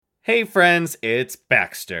Hey friends, it's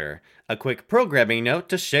Baxter. A quick programming note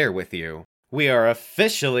to share with you. We are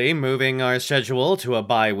officially moving our schedule to a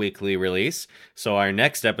bi-weekly release, so our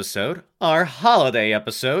next episode, our holiday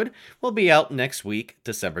episode, will be out next week,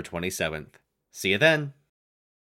 December 27th. See you then.